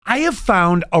I have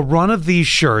found a run of these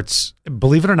shirts,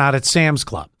 believe it or not, at Sam's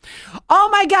Club. Oh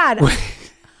my God.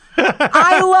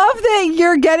 I love that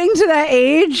you're getting to that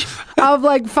age of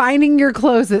like finding your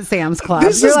clothes at Sam's Club.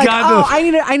 You're like,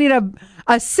 I need a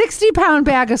 60-pound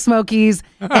bag of Smokies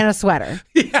and a sweater.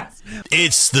 Yes.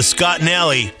 It's the Scott and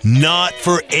Alley Not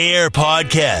For Air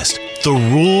podcast. The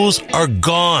rules are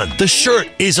gone. The shirt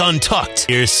is untucked.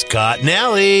 Here's Scott and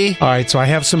Alley. All right, so I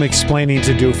have some explaining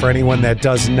to do for anyone that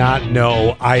does not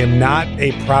know. I am not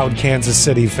a proud Kansas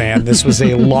City fan. This was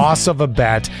a loss of a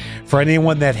bet for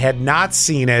anyone that had not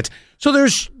seen it. So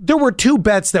there were two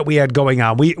bets that we had going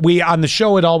on. We on the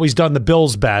show had always done the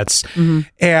Bills bets,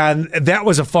 and that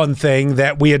was a fun thing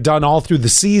that we had done all through the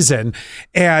season,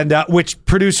 and which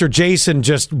producer Jason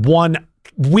just won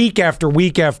week after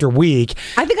week after week.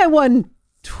 I think I won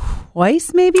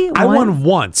twice, maybe. I won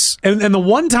once, and the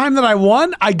one time that I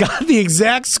won, I got the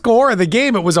exact score of the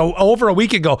game. It was over a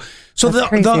week ago. So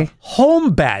the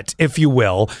home bet, if you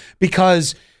will,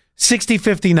 because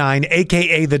 6059,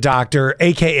 a.k.a. the doctor,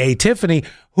 a.k.a. Tiffany,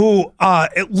 who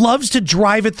loves to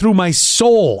drive it through my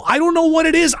soul. I don't know what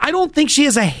it is. I don't think she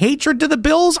has a hatred to the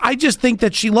Bills. I just think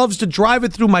that she loves to drive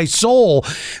it through my soul,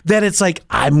 that it's like,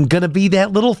 I'm going to be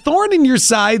that little thorn in your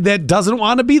side that doesn't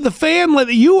want to be the fan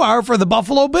that you are for the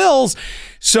Buffalo Bills.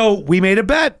 So we made a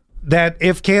bet that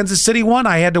if Kansas City won,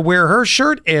 I had to wear her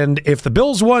shirt, and if the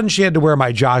Bills won, she had to wear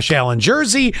my Josh Allen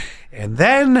jersey. And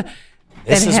then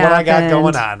this is what I got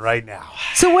going on right now.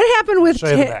 So what happened with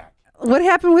what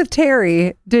happened with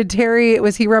Terry?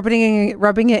 Was he rubbing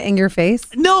it in your face?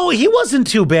 No, he wasn't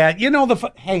too bad. You know,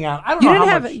 hang on. I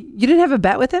don't know you didn't have a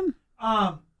bet with him?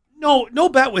 No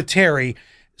bet with Terry.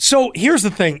 So here's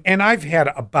the thing, and I've had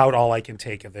about all I can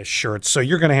take of this shirt, so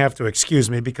you're going to have to excuse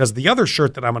me because the other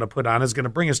shirt that I'm going to put on is going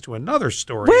to bring us to another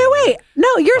story. Wait.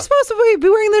 No, you're supposed to be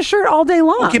wearing this shirt all day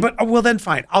long. Okay, but well then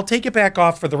fine. I'll take it back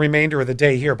off for the remainder of the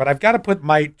day here, but I've got to put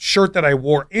my shirt that I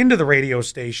wore into the radio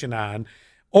station on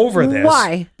over this.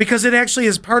 Why? Because it actually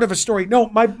is part of a story. No,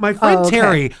 my friend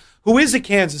Terry, who is a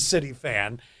Kansas City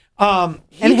fan,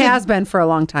 has been for a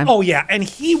long time. Oh, yeah. And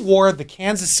he wore the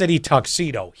Kansas City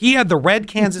tuxedo. He had the red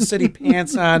Kansas City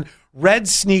pants on, red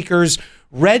sneakers,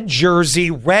 red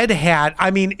jersey, red hat. I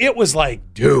mean, it was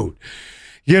like, dude,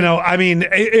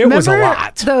 it was a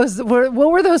lot.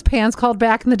 What were those pants called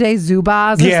back in the day?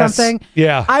 Zubaz or something?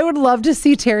 Yeah. I would love to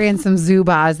see Terry in some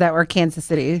Zubaz that were Kansas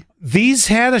City. These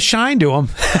had a shine to them.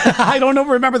 I don't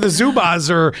remember the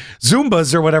Zubaz or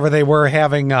Zumbas or whatever they were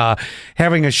having a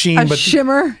sheen. But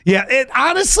shimmer? Yeah, it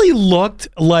honestly looked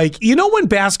like, when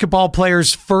basketball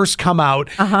players first come out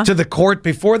to the court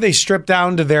before they strip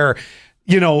down to their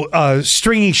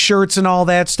stringy shirts and all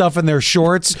that stuff and their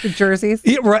shorts. The jerseys?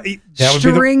 Yeah, right.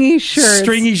 Stringy shirts.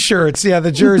 Stringy shirts, yeah,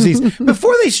 the jerseys.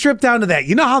 Before they strip down to that,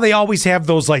 you know how they always have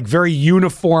those like very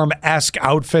uniform-esque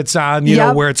outfits on,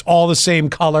 where it's all the same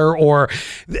color, or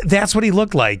that's what he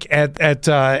looked like at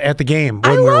the game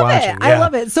when we were watching. I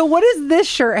love it. So what does this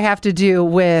shirt have to do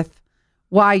with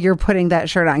why you're putting that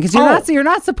shirt on? Because you're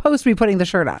not supposed to be putting the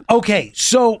shirt on. Okay,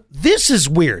 so this is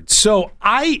weird. So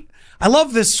I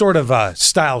love this sort of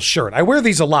style shirt. I wear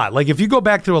these a lot. Like if you go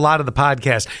back through a lot of the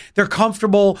podcasts, they're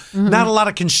comfortable, not a lot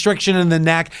of constriction in the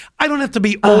neck. I don't have to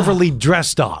be overly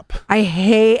dressed up. I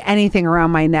hate anything around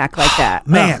my neck like that.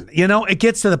 Man, it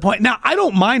gets to the point. Now, I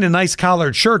don't mind a nice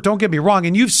collared shirt. Don't get me wrong.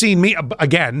 And you've seen me,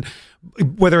 again,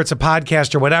 whether it's a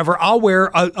podcast or whatever, I'll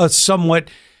wear a somewhat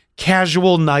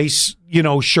casual, nice,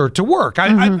 shirt to work.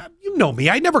 You know me.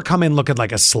 I never come in looking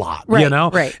like a slob,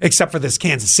 right. Except for this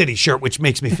Kansas City shirt, which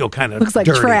makes me feel kind of looks like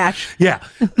dirty. Trash. Yeah.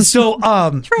 So,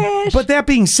 trash. But that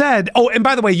being said, and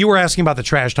by the way, you were asking about the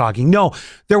trash talking. No,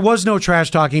 there was no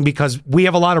trash talking because we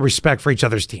have a lot of respect for each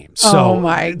other's teams. So oh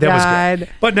my God. Was great.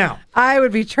 But now, I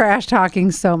would be trash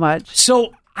talking so much.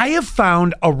 So I have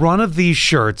found a run of these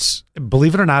shirts,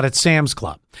 believe it or not, at Sam's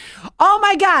Club. Oh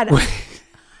my God.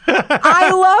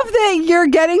 I love that you're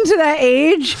getting to that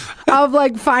age of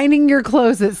like finding your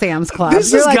clothes at Sam's Club.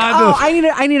 You're like,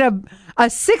 I need a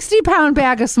 60-pound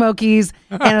bag of Smokies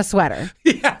and a sweater.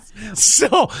 Yes.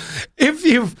 So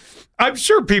I'm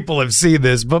sure people have seen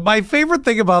this, but my favorite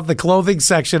thing about the clothing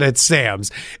section at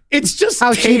Sam's, it's just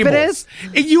how tables. Cheap it is.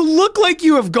 And you look like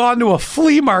you have gone to a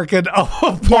flea market of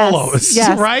polos,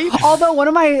 yes. right? Although one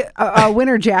of my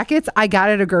winter jackets I got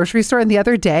at a grocery store, and the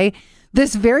other day,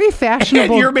 this very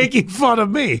fashionable... And you're making fun of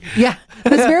me. Yeah.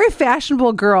 This very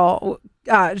fashionable girl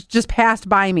just passed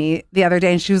by me the other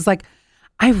day, and she was like,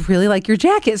 I really like your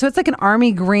jacket. So it's like an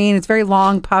army green. It's very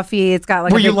long, puffy. It's got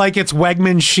like... Were you like it's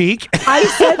Wegman chic? I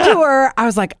said to her, I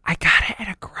was like, I got it at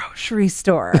a grocery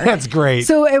store. That's great.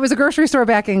 So it was a grocery store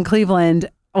back in Cleveland,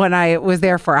 when I was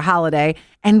there for a holiday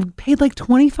and paid like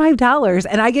 $25.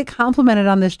 And I get complimented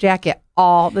on this jacket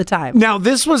all the time. Now,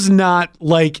 this was not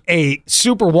like a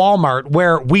super Walmart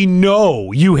where we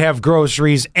know you have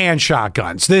groceries and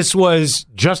shotguns. This was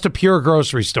just a pure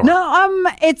grocery store. No,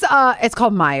 it's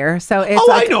called Meijer. So it's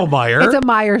I know Meijer. It's a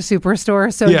Meijer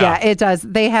superstore. So yeah, it does.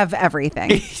 They have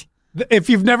everything. If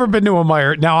you've never been to a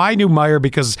Meijer, now I knew Meijer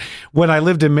because when I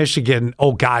lived in Michigan,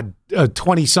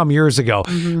 20 some years ago,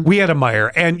 we had a Meijer.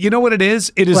 And you know what it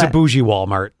is? It is a bougie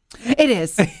Walmart. It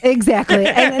is. Exactly.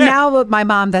 And now my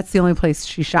mom, that's the only place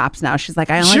she shops now. She's like,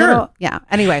 I only go. Yeah.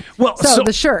 Anyway. Well, so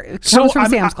the shirt comes from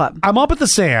Sam's Club. I'm up at the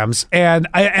Sam's and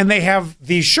they have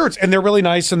these shirts and they're really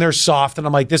nice and they're soft. And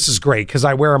I'm like, this is great because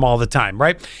I wear them all the time.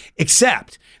 Right.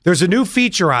 Except there's a new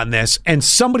feature on this, and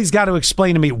somebody's got to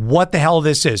explain to me what the hell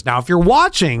this is. Now, if you're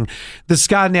watching the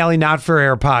Scott and Allie Not For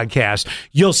Air podcast,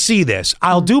 you'll see this.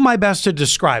 I'll do my best to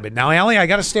describe it. Now, Allie, I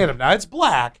got to stand up. Now, it's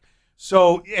black,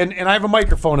 so and I have a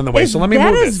microphone in the way, so let me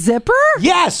move it. Is that a zipper?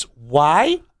 Yes.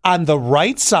 Why? On the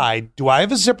right side, do I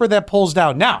have a zipper that pulls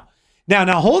down? Now,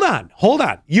 hold on.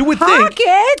 You would think...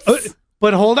 Pockets?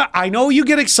 But hold on. I know you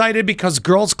get excited because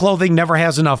girls' clothing never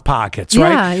has enough pockets,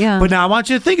 right? Yeah. But now I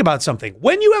want you to think about something.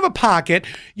 When you have a pocket,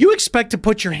 you expect to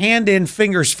put your hand in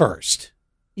fingers first.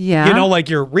 Yeah. You know, like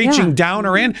you're reaching down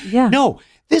or in. Yeah. No,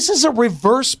 this is a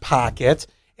reverse pocket,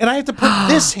 and I have to put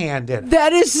this hand in.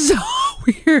 That is so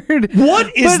weird.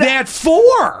 What is that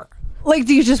for? Like,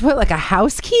 do you just put like a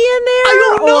house key in there?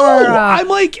 I don't know. I'm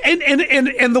like,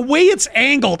 and the way it's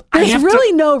angled, there's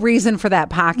really no reason for that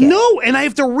pocket. No, and I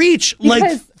have to reach like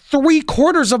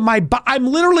 3/4 of my body. I'm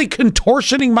literally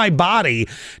contortioning my body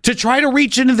to try to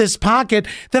reach into this pocket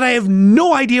that I have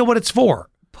no idea what it's for.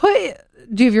 Do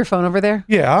you have your phone over there?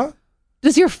 Yeah.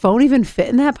 Does your phone even fit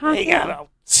in that pocket? Hang on,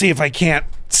 I'll see if I can't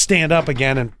stand up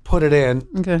again and put it in.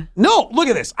 Okay. No, look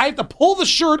at this. I have to pull the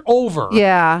shirt over.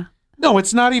 Yeah. No,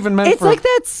 it's not even meant for... It's like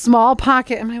that small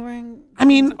pocket. Am I wearing... I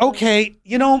mean, okay,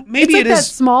 maybe it is... that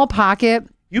small pocket.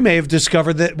 You may have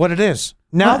discovered what it is.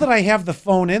 Now that I have the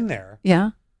phone in there.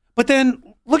 Yeah. But then,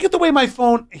 look at the way my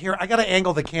phone... Here, I got to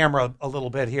angle the camera a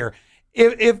little bit here.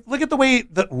 Look at the way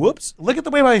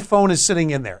my phone is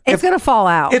sitting in there. It's going to fall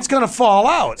out. It's going to fall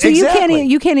out. So exactly.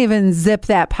 you can't even zip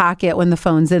that pocket when the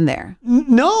phone's in there.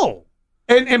 No.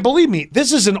 And believe me,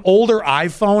 this is an older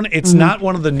iPhone. It's not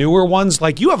one of the newer ones.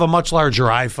 Like, you have a much larger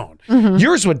iPhone.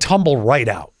 Yours would tumble right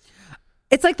out.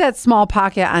 It's like that small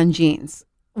pocket on jeans.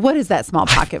 What is that small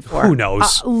pocket for? Who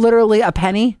knows? Literally a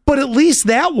penny? But at least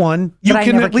that one, you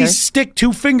can at least stick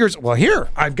 2 fingers. Well, here,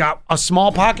 I've got a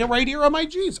small pocket right here on my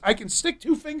jeans. I can stick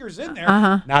 2 fingers in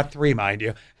there. Not 3, mind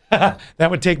you. That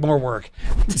would take more work.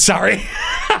 Sorry.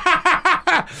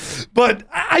 But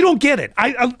I don't get it.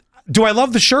 Do I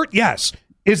love the shirt? Yes.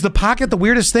 Is the pocket the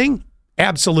weirdest thing?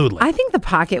 Absolutely. I think the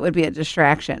pocket would be a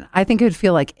distraction. I think it would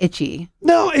feel like itchy.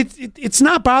 No, it's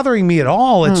not bothering me at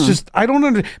all. It's just, I don't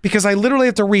understand, because I literally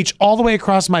have to reach all the way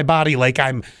across my body like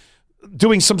I'm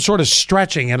doing some sort of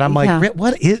stretching, and I'm like,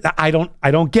 what is, I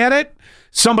don't get it.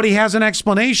 Somebody has an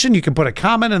explanation. You can put a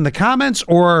comment in the comments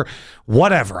or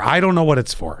whatever. I don't know what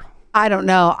it's for. I don't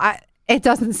know. It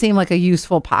doesn't seem like a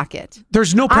useful pocket.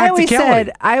 There's no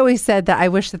practicality. I always said that I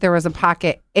wish that there was a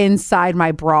pocket inside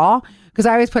my bra, because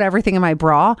I always put everything in my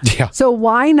bra. Yeah. So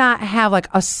why not have like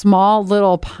a small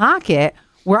little pocket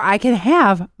where I can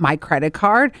have my credit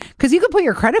card? Because you could put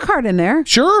your credit card in there.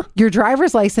 Sure. Your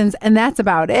driver's license, and that's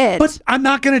about it. But I'm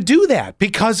not going to do that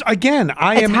because, again,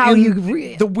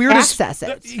 the weirdest access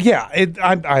it. Yeah. I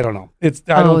don't know. I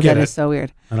don't get it. That is so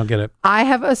weird. I don't get it. I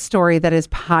have a story that is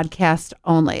podcast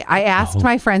only. I asked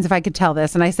my friends if I could tell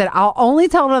this, and I said, I'll only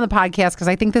tell it on the podcast because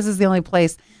I think this is the only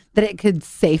place that it could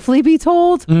safely be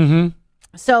told.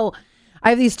 So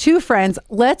I have these 2 friends.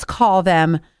 Let's call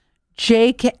them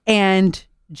Jake and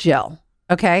Jill.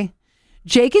 Okay.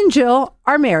 Jake and Jill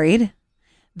are married.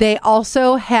 They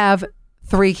also have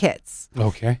 3 kids.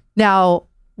 Okay. Now,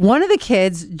 one of the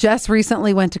kids just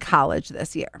recently went to college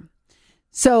this year.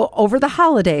 So over the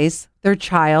holidays, their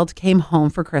child came home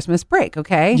for Christmas break.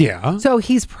 Okay. Yeah. So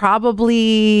he's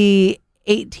probably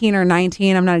 18 or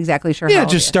 19. I'm not exactly sure. Yeah.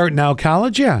 Just starting out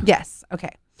college. Yeah. Yes.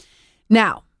 Okay.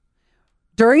 Now,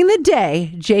 during the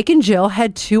day, Jake and Jill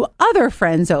had 2 other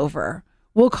friends over.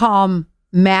 We'll call them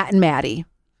Matt and Maddie.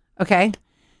 Okay.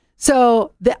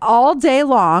 So all day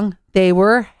long, they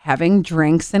were having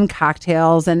drinks and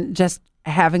cocktails and just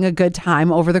having a good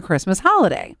time over the Christmas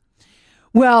holiday.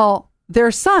 Well, their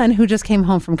son, who just came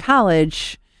home from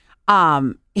college,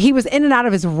 he was in and out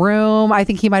of his room. I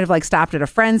think he might have stopped at a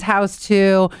friend's house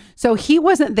too. So he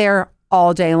wasn't there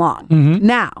all day long.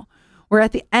 Now, we're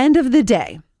at the end of the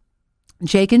day.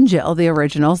 Jake and Jill, the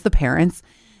originals, the parents,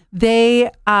 they,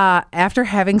 after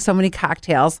having so many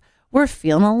cocktails, were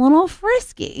feeling a little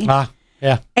frisky.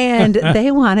 Yeah. And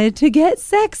they wanted to get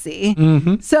sexy.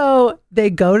 Mm-hmm. So they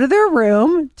go to their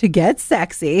room to get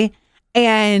sexy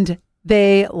and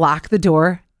they lock the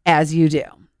door as you do.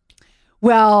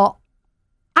 Well,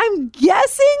 I'm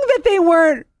guessing that they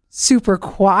weren't super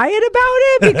quiet about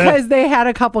it because they had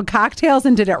a couple cocktails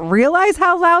and didn't realize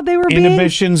how loud they were being.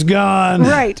 Inhibition's gone.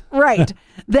 Right.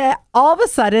 That all of a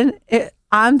sudden,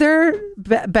 on their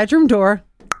bedroom door,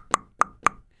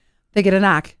 they get a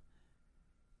knock.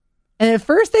 And at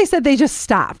first they said they just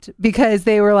stopped because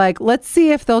they were like, let's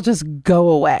see if they'll just go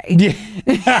away.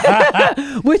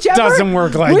 Yeah. Whichever doesn't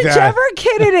work like that. Whichever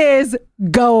kid it is,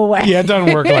 go away. Yeah, it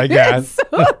doesn't work like that. so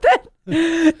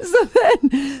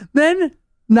then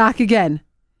knock again.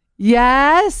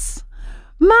 Yes,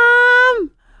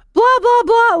 Mom, blah, blah,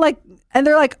 blah. Like, and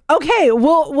they're like, okay,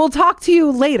 we'll talk to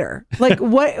you later. Like,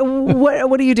 what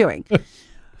are you doing?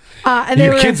 And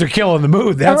your kids are killing the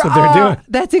mood. That's what they're doing.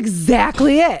 That's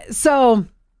exactly it. So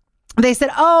they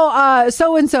said,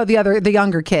 so-and-so, the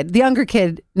younger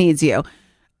kid needs you.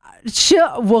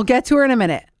 We'll get to her in a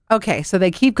minute. Okay. So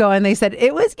they keep going. They said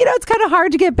it was, it's kind of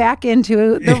hard to get back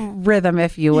into the rhythm,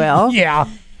 if you will. Yeah.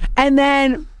 And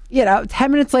then,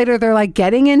 10 minutes later, they're like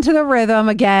getting into the rhythm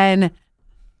again.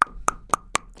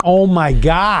 Oh my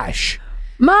gosh.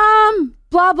 Mom,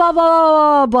 blah, blah,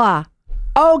 blah, blah, blah.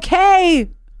 Okay,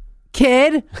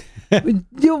 kid.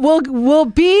 We'll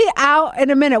be out in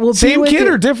a minute. We'll Same be kid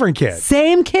or different kid?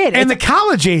 Same kid. And the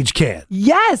college age kid?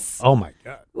 Yes. Oh my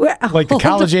God. Like the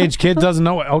college age kid doesn't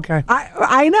know it. Okay.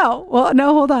 I know. Well,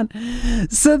 no, hold on.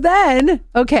 So then,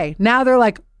 okay, now they're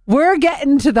like, we're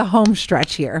getting to the home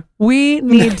stretch here. We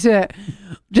need to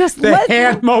just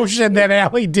hand motion that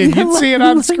Allie did. You'd see it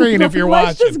on screen if you're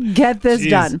watching. Let's just get this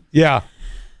done. Yeah.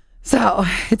 So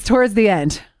it's towards the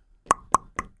end.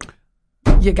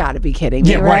 You got to be kidding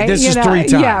me, right? Right. This is 3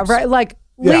 times. Yeah, right. Like,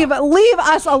 leave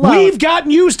us alone. We've gotten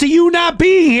used to you not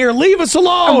being here. Leave us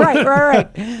alone.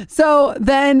 Right. So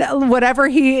then whatever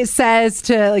he says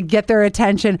to get their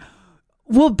attention,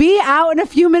 we'll be out in a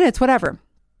few minutes, whatever.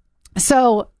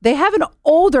 So they have an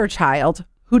older child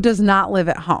who does not live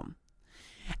at home.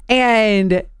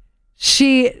 And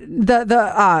Jill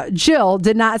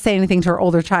did not say anything to her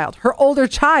older child. Her older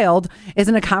child is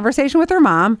in a conversation with her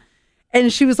mom.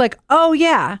 And she was like, oh,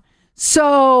 yeah.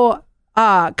 So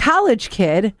college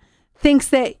kid thinks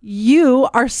that you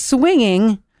are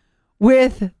swinging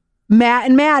with Matt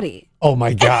and Maddie. Oh,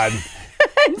 my God.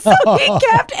 And so he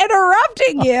kept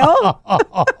interrupting you.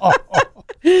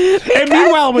 And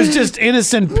meanwhile, it was just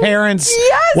innocent parents.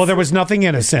 Yes. Well, there was nothing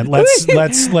innocent. Let's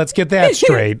get that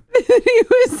straight. He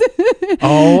was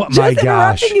oh my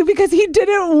gosh! interrupting you because he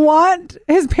didn't want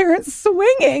his parents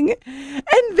swinging,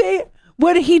 and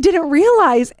what he didn't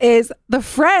realize is the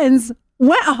friends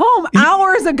went home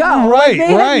hours ago.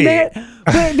 Right.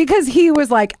 But because he was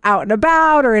like out and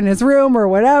about or in his room or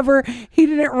whatever, he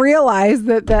didn't realize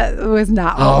that was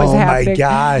not what was happening. Oh my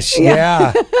gosh.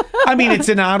 Yeah. I mean, it's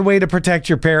an odd way to protect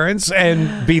your parents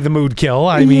and be the mood kill.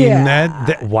 I mean,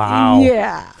 that wow.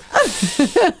 Yeah.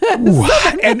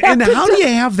 And how do you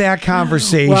have that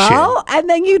conversation? Well, and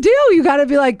then you got to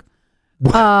be like,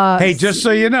 hey, just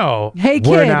so you know, hey, kid,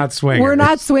 we're not swingers. We're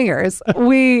not swingers.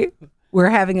 We're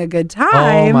having a good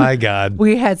time. Oh my God.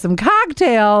 We had some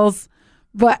cocktails,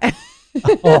 but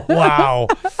oh wow.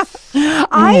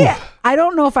 I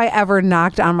don't know if I ever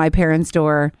knocked on my parents'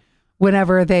 door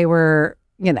whenever they were,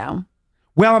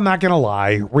 Well, I'm not going to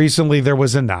lie. Recently, there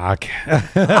was a knock.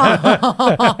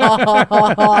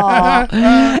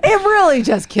 It really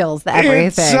just kills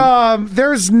everything.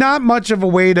 There's not much of a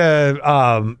way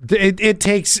to. It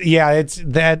takes. Yeah, it's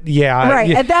that. Yeah,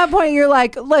 right. At that point, you're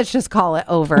like, let's just call it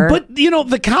over. But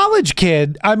the college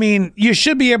kid. I mean, you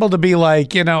should be able to be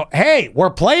like, hey,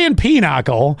 we're playing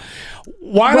Pinochle.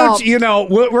 Why don't you?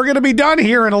 We're going to be done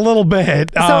here in a little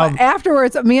bit. So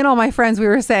afterwards, me and all my friends, we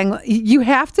were saying you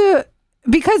have to.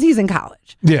 Because he's in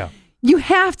college. Yeah. You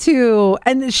have to,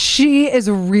 and she is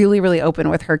really, really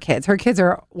open with her kids. Her kids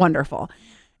are wonderful.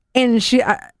 And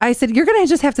I said, you're going to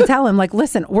just have to tell him, like,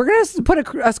 listen, we're going to put a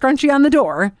scrunchie on the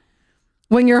door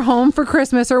when you're home for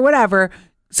Christmas or whatever.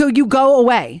 So you go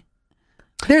away.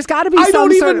 There's got to be I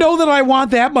don't even know that I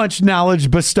want that much knowledge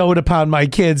bestowed upon my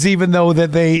kids, even though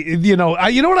that they, you know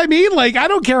what I mean? Like, I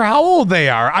don't care how old they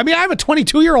are. I mean, I have a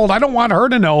 22-year-old. I don't want her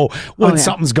to know when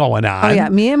something's going on. Oh, yeah.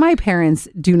 Me and my parents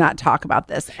do not talk about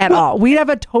this at all. We have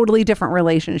a totally different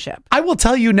relationship. I will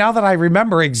tell you now that I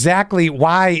remember exactly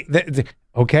why.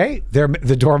 Okay,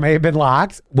 the door may have been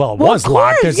locked. Well, it was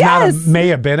locked. It's not a may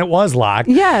have been. It was locked.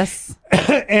 Yes.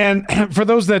 And for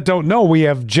those that don't know, we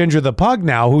have Ginger the pug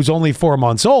now, who's only 4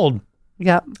 months old.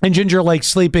 Yep. And Ginger likes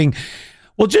sleeping.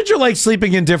 Well, Ginger likes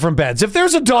sleeping in different beds. If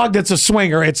there's a dog that's a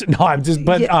swinger,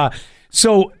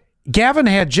 so Gavin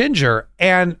had Ginger,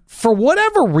 and for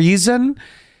whatever reason,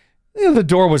 the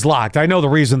door was locked. I know the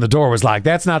reason the door was locked.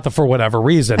 That's not the for whatever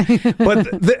reason. But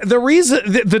the reason,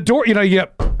 the door,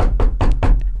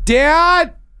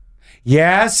 Dad?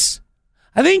 Yes?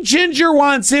 I think Ginger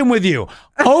wants in with you.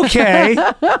 Okay.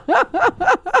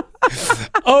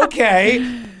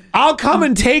 Okay. I'll come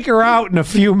and take her out in a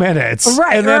few minutes.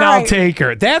 Right, and then I'll take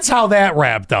her. That's how that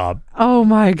wrapped up. Oh,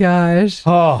 my gosh.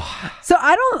 Oh. So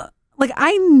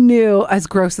I knew, as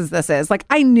gross as this is,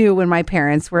 I knew when my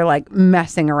parents were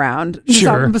messing around.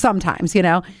 Sure. Sometimes,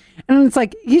 and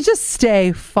it's you just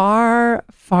stay far,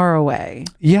 far away.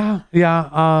 Yeah.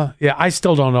 I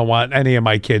still don't want any of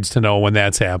my kids to know when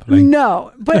that's happening.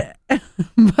 No, but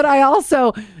I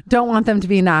also don't want them to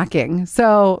be knocking.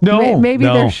 So maybe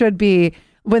there should be,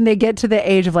 when they get to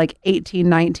the age of 18,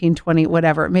 19, 20,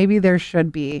 whatever, maybe there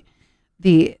should be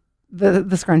the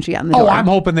scrunchie on the door. Oh, I'm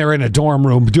hoping they're in a dorm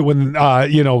room doing,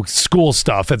 school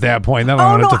stuff at that point. Then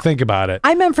I don't have to think about it.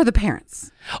 I meant for the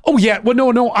parents. Oh, yeah. Well,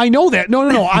 no. I know that. No.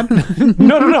 I'm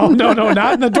no.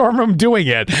 Not in the dorm room doing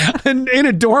it. In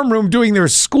a dorm room doing their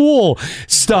school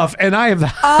stuff, and I have the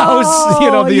house.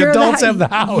 The adults have the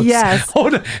house. Yes. Oh,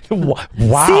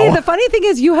 wow. See, the funny thing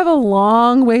is, you have a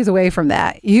long ways away from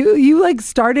that. You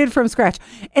started from scratch,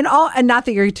 and not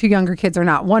that your two younger kids are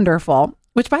not wonderful.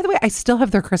 Which, by the way, I still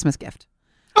have their Christmas gift.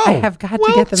 Oh, I have got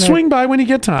to get them. Swing by when you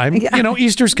get time. Yeah.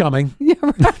 Easter's coming. Yeah,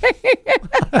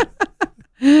 right.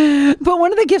 But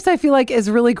one of the gifts I feel is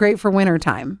really great for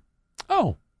wintertime.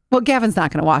 Oh. Well, Gavin's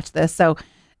not going to watch this, so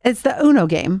it's the Uno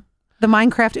game, the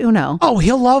Minecraft Uno. Oh,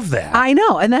 he'll love that. I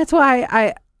know, and that's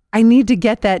why I need to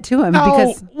get that to him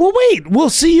because. Well, wait.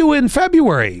 We'll see you in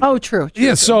February. Oh, true.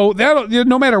 Yeah. So that'll,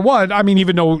 no matter what. I mean,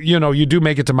 even though you do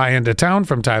make it to my end of town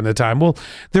from time to time. Well,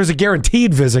 there's a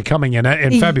guaranteed visit coming in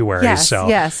February. Yes. So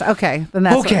yes. Okay. Then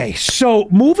that's okay. So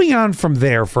moving on from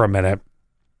there for a minute.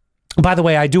 By the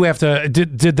way, I do have to.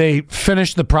 Did they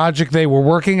finish the project they were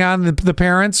working on, the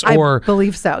parents? Or I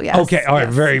believe so. Yes. Okay. All right.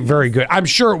 Yes. Very, very good. I'm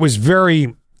sure it was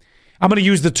very. I'm going to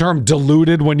use the term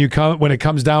diluted when it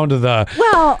comes down to the.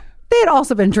 Well, they had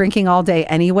also been drinking all day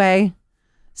anyway.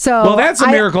 So well, that's a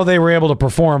miracle they were able to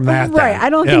perform that. Right. Then. I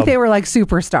don't think they were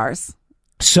superstars.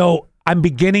 So I'm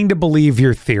beginning to believe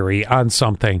your theory on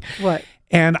something. What?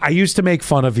 And I used to make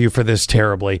fun of you for this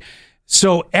terribly.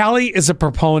 So Allie is a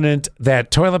proponent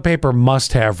that toilet paper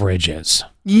must have ridges.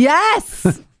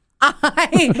 Yes.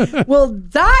 I will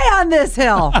die on this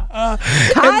hill.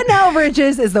 Cottonelle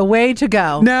ridges is the way to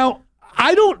go. Now,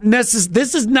 I don't necessarily,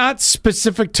 this is not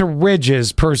specific to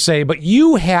ridges per se, but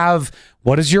you have,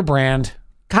 what is your brand?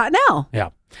 Cottonelle. Yeah.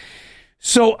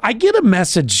 So I get a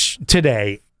message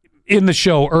today in the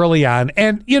show early on,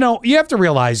 and you have to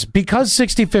realize, because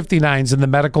 6059's in the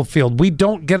medical field, we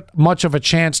don't get much of a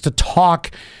chance to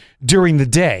talk during the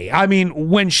day. I mean,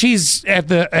 when she's at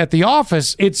the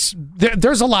office,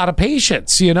 there's a lot of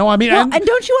patients, I mean, and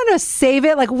don't you want to save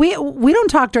it? We don't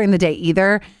talk during the day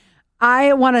either.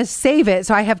 I want to save it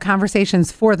so I have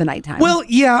conversations for the nighttime. Well,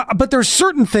 yeah, but there's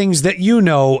certain things that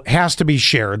has to be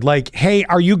shared. Like, hey,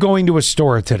 are you going to a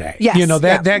store today? Yes.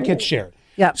 That gets shared.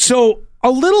 Yeah. So a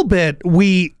little bit,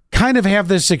 we kind of have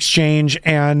this exchange,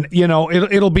 and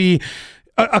it'll be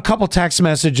a couple text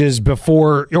messages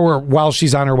before or while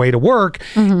she's on her way to work,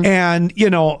 and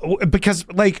because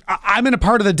I'm in a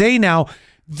part of the day now.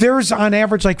 There's on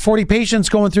average 40 patients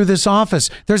going through this office.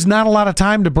 There's not a lot of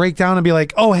time to break down and be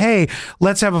like, oh, hey,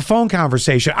 let's have a phone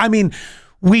conversation. I mean,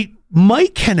 we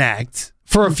might connect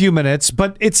for a few minutes,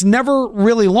 but it's never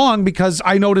really long because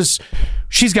I notice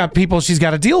she's got people she's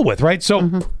got to deal with, right?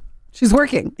 So she's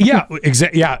working. Yeah,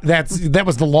 exactly. Yeah, that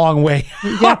was the long way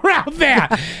around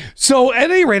that. So at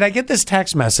any rate, I get this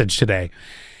text message today.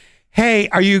 Hey,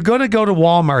 are you going to go to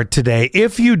Walmart today?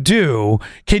 If you do,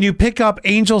 can you pick up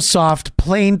Angel Soft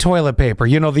plain toilet paper?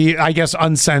 I guess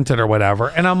unscented or whatever.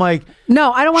 And I'm like,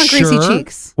 no, I don't want greasy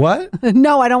cheeks. What?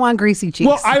 No, I don't want greasy cheeks.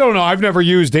 Well, I don't know. I've never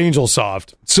used Angel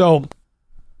Soft. So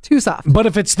too soft. But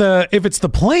if it's the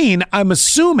plain, I'm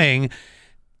assuming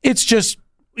it's just,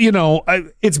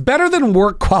 it's better than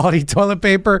work quality toilet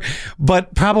paper,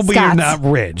 but probably Scott's. You're not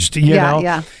ridged, you know?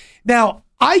 Yeah. Now,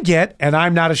 I get, and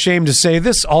I'm not ashamed to say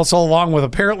this, also along with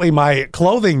apparently my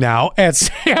clothing now at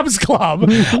Sam's Club,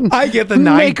 I get the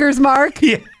Maker's Mark.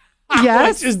 Yeah,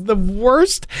 Yes. Which is the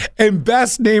worst and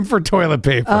best name for toilet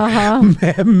paper.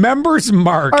 Members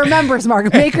Mark. Or Members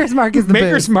Mark. Maker's Mark is the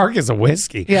Maker's booze. Mark is a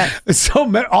whiskey. Yeah.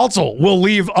 So also, we'll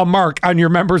leave a mark on your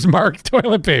Members Mark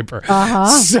toilet paper.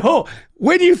 So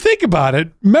when you think about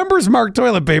it, Members Mark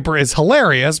toilet paper is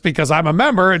hilarious because I'm a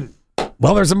member and,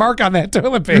 well, there's a mark on that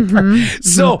toilet paper.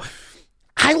 So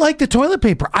I like the toilet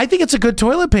paper. I think it's a good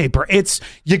toilet paper.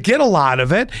 You get a lot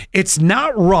of it. It's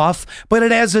not rough, but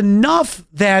it has enough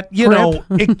that,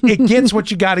 it gets what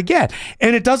you got to get.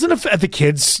 And it doesn't affect the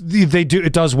kids.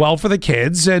 It does well for the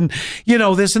kids and,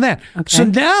 this and that. Okay. So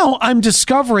now I'm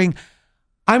discovering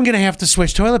I'm going to have to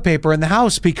switch toilet paper in the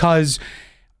house because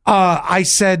I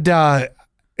said,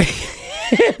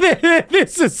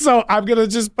 this is so, I'm going to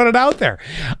just put it out there.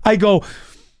 I go,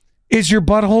 is your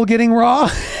butthole getting raw?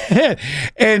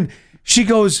 And she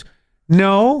goes,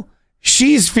 no,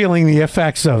 she's feeling the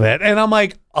effects of it. And I'm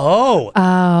like,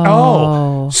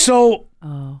 oh. So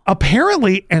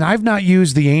apparently, and I've not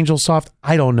used the Angel Soft.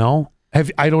 I don't know.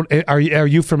 Are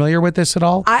you familiar with this at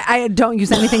all? I don't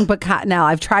use anything but Cottonelle.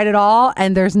 I've tried it all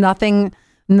and there's nothing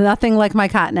like my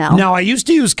Cottonelle. Now I used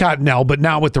to use Cottonelle, but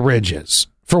not with the ridges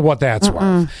for what that's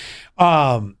worth.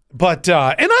 But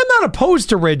and I'm not opposed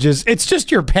to ridges. It's just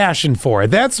your passion for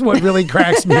it. That's what really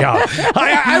cracks me up.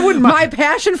 I wouldn't mind. My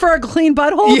passion for a clean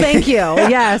butthole. Yeah. Thank you.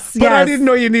 Yes, but I didn't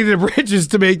know you needed ridges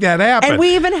to make that happen. And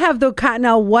we even have the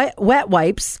Cottonelle wet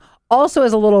wipes. Also,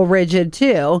 is a little rigid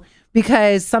too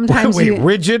because sometimes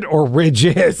rigid or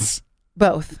ridges?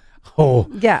 Both. Oh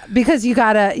yeah, because you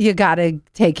gotta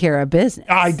take care of business.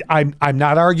 I'm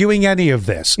not arguing any of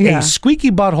this. Yeah. A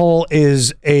squeaky butthole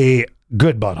is a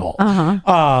good butthole.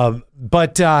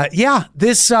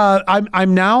 This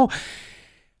I'm now.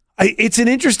 It's an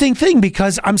interesting thing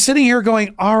because I'm sitting here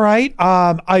going, all right,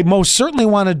 I most certainly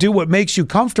want to do what makes you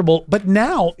comfortable. But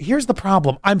now here's the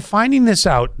problem. I'm finding this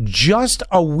out just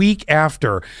a week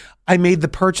after I made the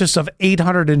purchase of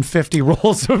 850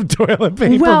 rolls of toilet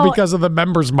paper because of the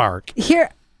Members Mark. Here's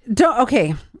what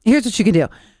you can do.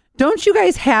 Don't you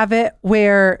guys have it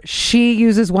where she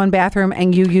uses one bathroom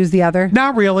and you use the other?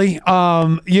 Not really.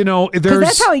 Because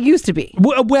that's how it used to be.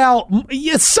 Well,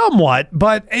 yeah, somewhat,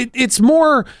 but it's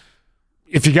more.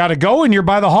 If you got to go and you're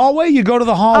by the hallway, you go to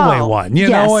the hallway one,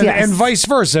 and vice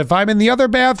versa. If I'm in the other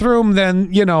bathroom,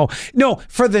 then, no,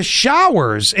 for the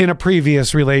showers in a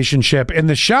previous relationship, in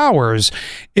the showers,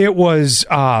 it was,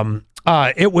 I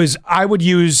would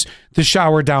use the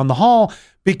shower down the hall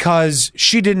because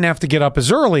she didn't have to get up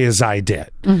as early as I did.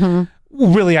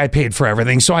 Really, I paid for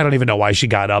everything, so I don't even know why she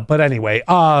got up. But anyway,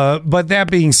 but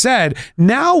that being said,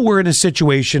 now we're in a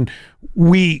situation,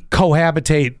 we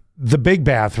cohabitate the big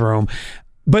bathroom,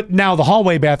 but now the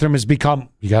hallway bathroom has become,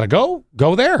 you got to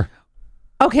go there.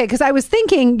 Okay, because I was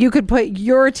thinking you could put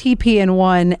your TP in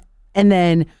one and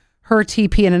then her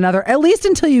TP in another, at least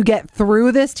until you get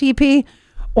through this TP.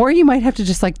 Or you might have to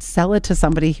just sell it to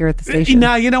somebody here at the station.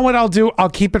 Now, you know what I'll do? I'll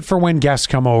keep it for when guests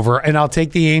come over, and I'll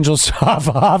take the Angel Soft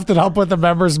off, and I'll put the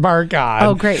Members Mark on.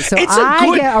 Oh, great! So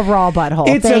I get a raw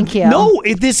butthole. Thank you. No,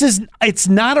 it's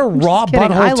not a raw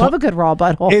butthole. I love a good raw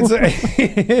butthole.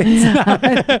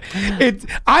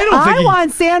 I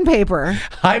want sandpaper.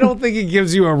 I don't think it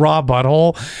gives you a raw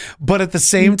butthole, but at the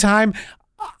same time,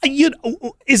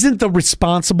 isn't the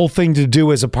responsible thing to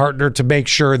do as a partner to make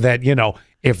sure that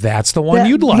if that's the one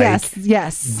you'd like,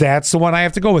 yes, that's the one I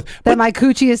have to go with. That my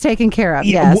coochie is taken care of.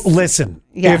 Yes. Listen,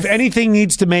 if anything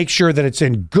needs to make sure that it's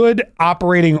in good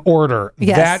operating order,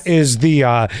 that is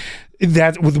that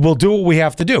we'll do what we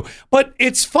have to do. But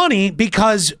it's funny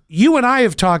because you and I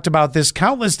have talked about this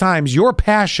countless times, your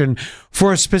passion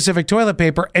for a specific toilet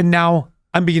paper, and now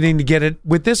I'm beginning to get it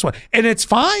with this one. And it's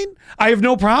fine. I have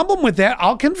no problem with that.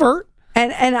 I'll convert.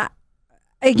 And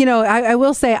I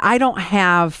will say I don't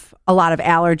have a lot of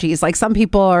allergies. Like some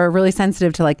people are really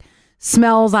sensitive to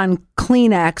smells on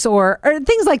Kleenex or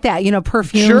things like that,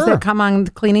 perfumes that come on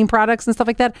cleaning products and stuff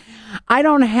like that. I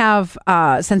don't have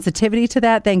sensitivity to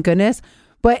that, thank goodness.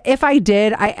 But if I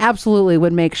did, I absolutely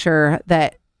would make sure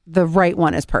that the right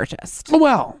one is purchased.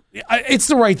 Well, it's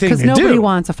the right thing to do. Because nobody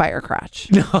wants a fire crotch.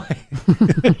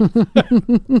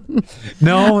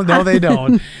 No, they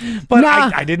don't. But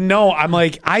I didn't know. I'm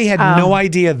I had no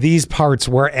idea these parts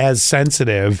were as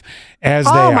sensitive as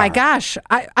they are. Oh my gosh.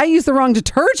 I used the wrong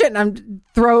detergent and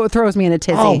throws me in a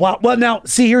tizzy. Oh, well, now,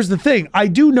 see, here's the thing. I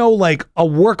do know a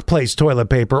workplace toilet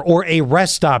paper or a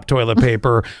rest stop toilet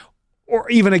paper or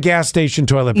even a gas station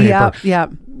toilet paper.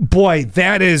 Yep. Boy,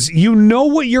 that is,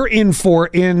 what you're in for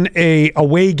in a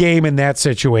away game in that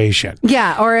situation.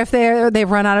 Yeah, or if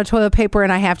they've run out of toilet paper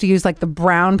and I have to use the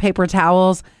brown paper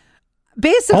towels,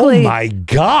 basically, oh my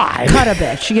God, cut a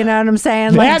bitch. You know what I'm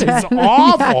saying? That is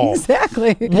awful. Yeah,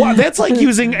 exactly. Well, that's like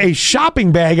using a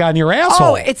shopping bag on your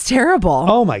asshole. Oh, it's terrible.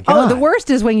 Oh my God. Oh, the worst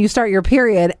is when you start your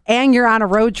period and you're on a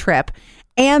road trip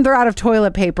and they're out of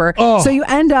toilet paper. Oh. So you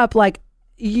end up like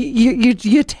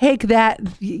you take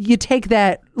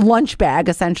that lunch bag,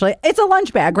 essentially. It's a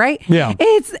lunch bag, right? Yeah.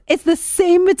 It's the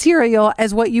same material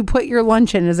as what you put your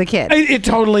lunch in as a kid. It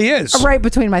totally is. Right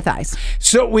between my thighs.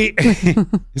 So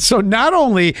so not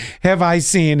only have I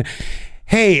seen,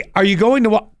 hey, are you going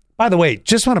to, by the way,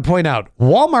 just want to point out,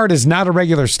 Walmart is not a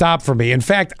regular stop for me. In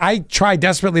fact, I try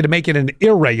desperately to make it an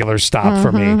irregular stop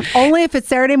for me. Only if it's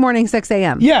Saturday morning, 6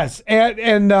 a.m. Yes,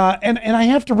 and I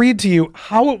have to read to you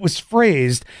how it was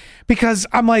phrased, because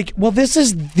I'm like, well, this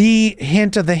is the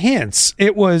hint of the hints.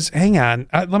 It was, hang on,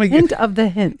 let me get... Hint of the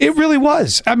hints. It really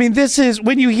was. I mean, this is,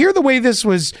 when you hear the way this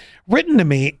was written to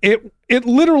me, it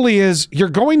literally is, you're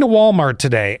going to Walmart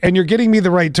today and you're getting me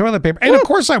the right toilet paper. And of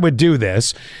course I would do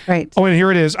this. Right. Oh, and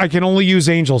here it is. I can only use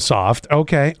Angel Soft.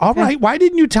 Okay. All right. Why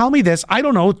didn't you tell me this? I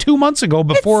don't know, 2 months ago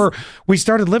before we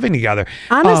started living together.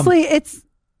 Honestly, it's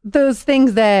those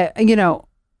things that,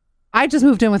 I just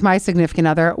moved in with my significant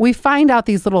other. We find out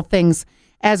these little things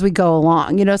as we go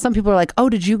along. Some people are like, oh,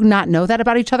 did you not know that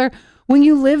about each other? When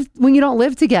you don't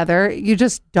live together, you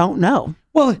just don't know.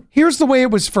 Well, here's the way it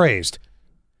was phrased.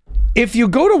 If you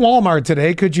go to Walmart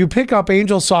today, could you pick up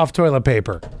Angel Soft toilet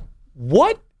paper?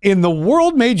 What in the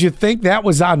world made you think that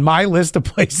was on my list of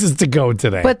places to go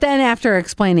today? But then after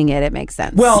explaining it, it makes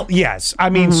sense. Well, yes. I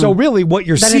mean, so really what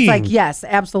you're then seeing... It's like, yes,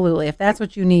 absolutely. If that's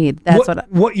what you need, that's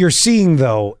what you're seeing,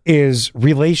 though, is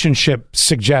relationship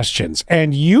suggestions.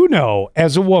 And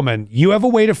as a woman, you have a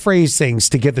way to phrase things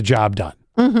to get the job done.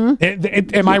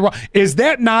 Am I wrong? Is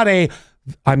that not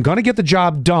I'm going to get the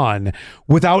job done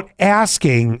without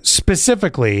asking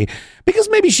specifically, because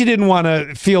maybe she didn't want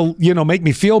to make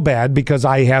me feel bad because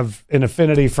I have an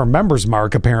affinity for Members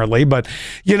Mark, apparently. But,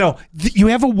 you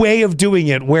have a way of doing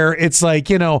it where it's like,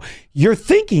 you're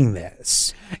thinking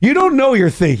this. You don't know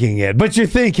you're thinking it, but you're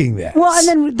thinking this. Well,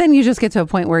 and then you just get to a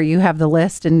point where you have the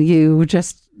list and you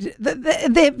just,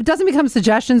 it doesn't become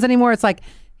suggestions anymore. It's like,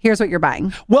 here's what you're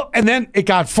buying. Well, and then it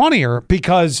got funnier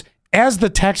because as the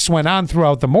texts went on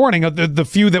throughout the morning, the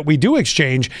few that we do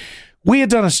exchange, we had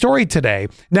done a story today.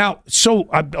 Now, so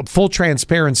full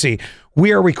transparency,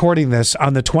 we are recording this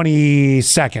on the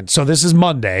 22nd. So this is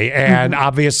Monday. And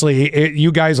obviously,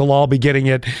 you guys will all be getting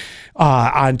it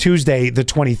on Tuesday, the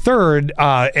 23rd.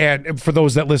 And for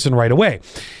those that listen right away.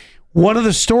 One of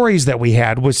the stories that we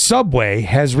had was Subway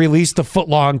has released the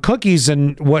footlong cookies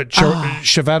and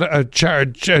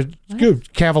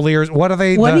Cavaliers. What are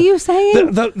they? What are you saying?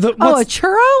 A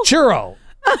churro? Churro.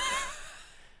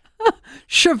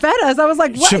 Chevettas. I was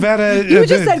like, what? Chevetta. You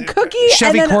just said cookie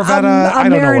Chevy and then Corvetta. I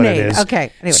don't know what it is.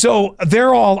 Okay. Anyway. So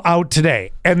they're all out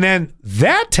today. And then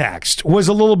that text was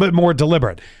a little bit more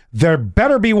deliberate. There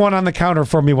better be one on the counter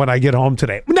for me when I get home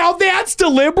today. Now that's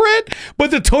deliberate,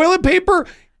 but the toilet paper...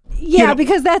 Yeah,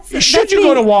 because that's you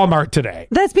go to Walmart today?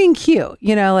 That's being cute.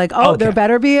 There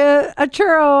better be a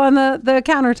churro on the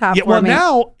countertop for me. Well,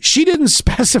 now she didn't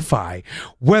specify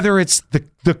whether it's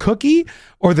the cookie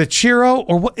or the churro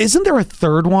or what. Isn't there a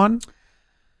third one?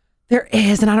 There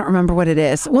is, and I don't remember what it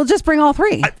is. We'll just bring all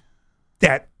three.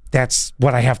 That's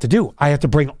what I have to do. I have to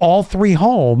bring all three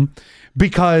home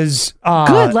because...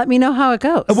 Good. Let me know how it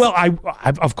goes. Well, I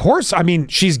of course. I mean,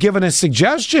 she's given a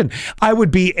suggestion. I would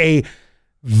be a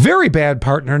very bad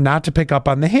partner not to pick up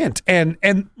on the hint. And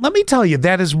let me tell you,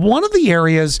 that is one of the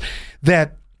areas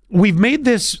that we've made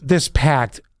this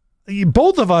pact,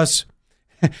 both of us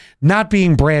not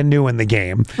being brand new in the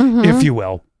game, if you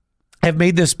will, have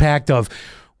made this pact of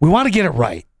we want to get it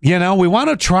right. We want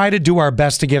to try to do our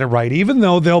best to get it right, even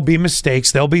though there'll be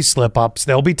mistakes, there'll be slip-ups,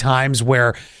 there'll be times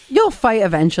where... You'll fight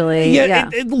eventually. Yeah.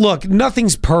 Look,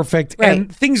 nothing's perfect,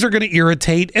 and things are going to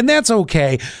irritate, and that's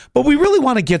okay, but we really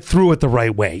want to get through it the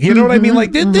right way. You know what I mean?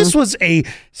 Like, this was a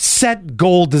set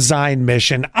goal design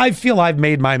mission. I feel I've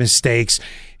made my mistakes.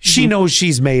 She knows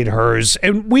she's made hers,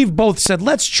 and we've both said,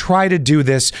 let's try to do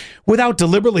this without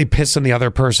deliberately pissing the other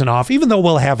person off, even though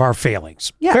we'll have our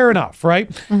failings. Yeah. Fair enough, right?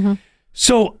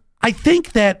 So I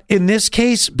think that in this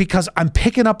case, because I'm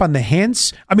picking up on the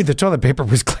hints, I mean, the toilet paper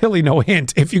was clearly no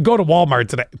hint. If you go to Walmart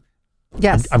today,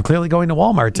 yes, I'm clearly going to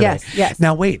Walmart today. Yes.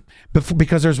 Now, wait,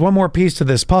 because there's one more piece to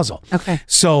this puzzle. Okay.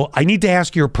 So I need to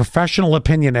ask your professional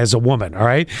opinion as a woman, all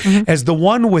right? As the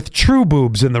one with true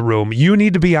boobs in the room, you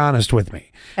need to be honest with me.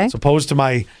 Okay. As opposed to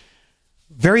my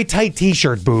very tight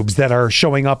T-shirt boobs that are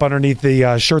showing up underneath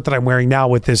the shirt that I'm wearing now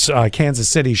with this Kansas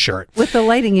City shirt. With the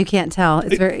lighting, you can't tell.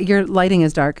 Your lighting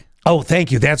is dark. Oh,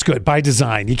 thank you. That's good. By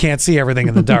design. You can't see everything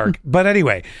in the dark. But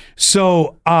anyway,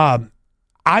 so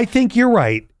I think you're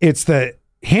right. It's the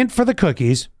hint for the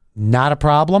cookies. Not a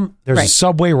problem. There's a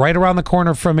Subway right around the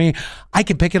corner from me. I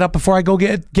can pick it up before I go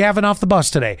get Gavin off the bus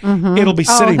today. It'll be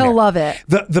sitting there. He'll love it.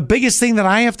 The biggest thing that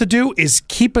I have to do is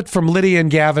keep it from Lydia and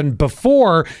Gavin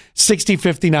before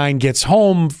 6059 gets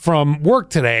home from work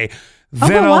today.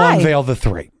 Then I'll unveil the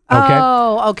 3. Okay.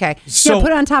 Oh, okay. So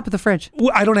put it on top of the fridge.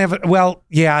 I don't have it. Well,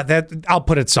 yeah, that I'll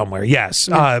put it somewhere. Yes.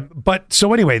 Yeah. But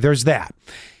so anyway, there's that.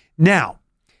 Now,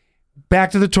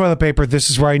 back to the toilet paper. This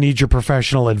is where I need your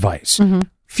professional advice.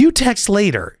 Few texts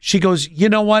later, she goes, you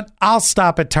know what? I'll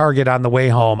stop at Target on the way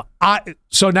home.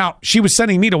 So now she was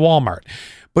sending me to Walmart,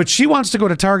 but she wants to go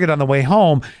to Target on the way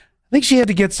home. I think she had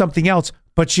to get something else,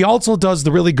 but she also does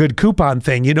the really good coupon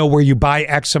thing, you know, where you buy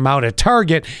X amount at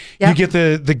Target, you get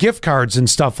the gift cards and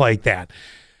stuff like that.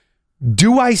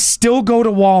 Do I still go to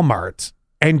Walmart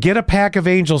and get a pack of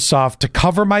Angel Soft to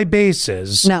cover my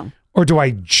bases? No. Or do I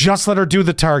just let her do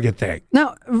the Target thing?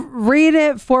 No, read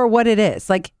it for what it is.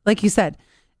 Like you said,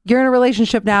 you're in a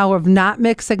relationship now of not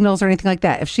mixed signals or anything like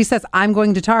that. If she says, I'm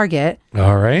going to Target,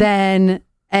 all right, then,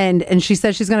 and she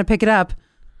says she's going to pick it up,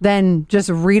 then just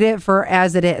read it for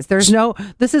as it is.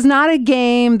 This is not a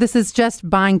game. This is just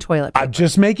buying toilet paper. I'm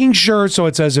just making sure. So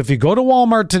it says, if you go to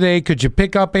Walmart today, could you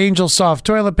pick up Angel Soft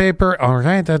toilet paper? All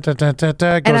right.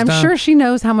 And I'm sure she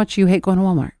knows how much you hate going to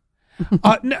Walmart.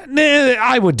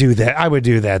 I would do that. I would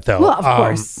do that, though. Well, of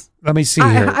course. Let me see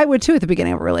here. I would, too, at the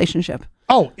beginning of a relationship.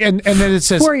 Oh, and then it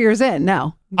says 4 years in.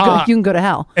 No, you can go to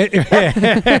hell. And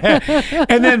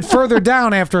then further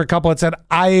down, after a couple, it said,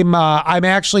 "I'm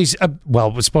actually it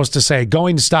was supposed to say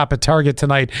going to stop at Target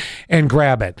tonight and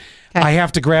grab it. Okay. I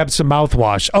have to grab some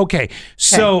mouthwash." Okay,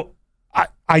 so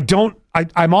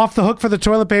I'm off the hook for the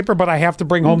toilet paper, but I have to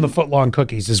bring home the footlong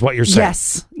cookies. Is what you're saying?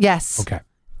 Yes.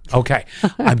 Okay.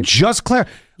 I'm just clear.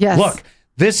 Yes. Look.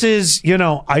 This is,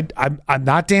 I'm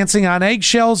not dancing on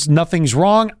eggshells. Nothing's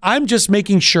wrong. I'm just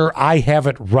making sure I have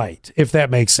it right, if that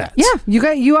makes sense. Yeah,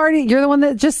 you're the one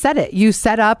that just said it. You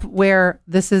set up where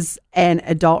this is an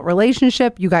adult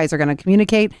relationship. You guys are going to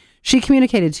communicate. She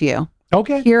communicated to you.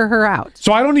 Okay. Hear her out.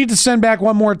 So I don't need to send back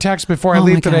one more text before I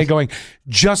leave today going,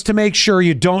 just to make sure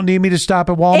you don't need me to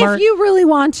stop at Walmart. If you really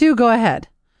want to, go ahead.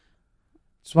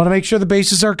 Just want to make sure the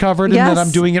bases are covered and that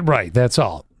I'm doing it right. That's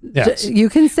all. Yes. You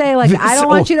can say I don't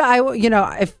want you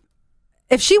to,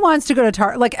 if she wants to go to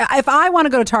Target, like if I want to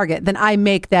go to Target, then I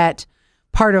make that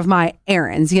part of my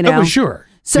errands, Oh, sure.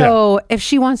 So if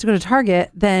she wants to go to Target,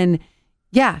 then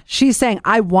she's saying,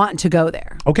 I want to go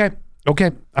there. Okay.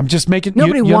 I'm just making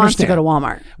Nobody you wants understand. to go to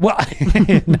Walmart. Well,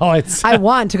 no, it's I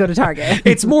want to go to Target.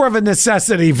 It's more of a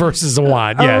necessity versus a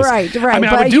want. Yes. Right. I mean,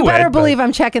 but you better believe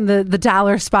I'm checking the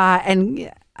dollar spot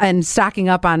and stocking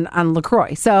up on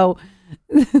LaCroix. So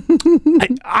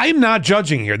I'm not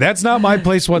judging here. That's not my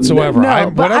place whatsoever.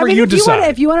 Whatever you decide.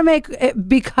 If you want to make it,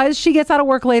 because she gets out of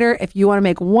work later, if you want to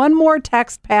make one more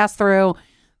text pass through,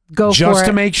 go for it. Just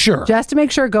to make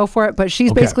sure. Go for it. But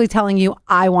she's basically telling you,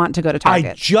 I want to go to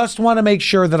Target. I just want to make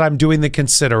sure that I'm doing the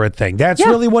considerate thing. That's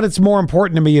really what it's more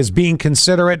important to me, is being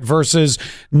considerate versus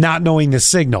not knowing the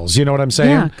signals. You know what I'm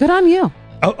saying? Yeah, good on you.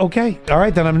 Oh, okay. All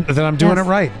right. Then I'm doing it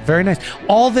right. Very nice.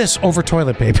 All this over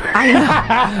toilet paper. I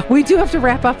know. We do have to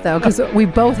wrap up, though, because we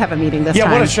both have a meeting this time.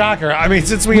 Yeah, what a shocker. I mean,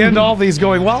 since we end all these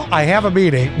going, well, I have a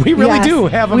meeting. We really do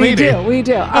have a meeting. We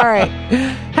do. All right.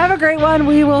 Have a great one.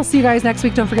 We will see you guys next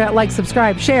week. Don't forget, like,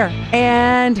 subscribe, share,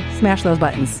 and smash those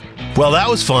buttons. Well, that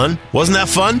was fun. Wasn't that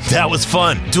fun? That was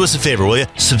fun. Do us a favor, will you?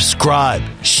 Subscribe.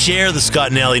 Share the Scott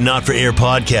and Allie Not For Air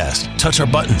podcast. Touch our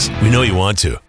buttons. We know you want to.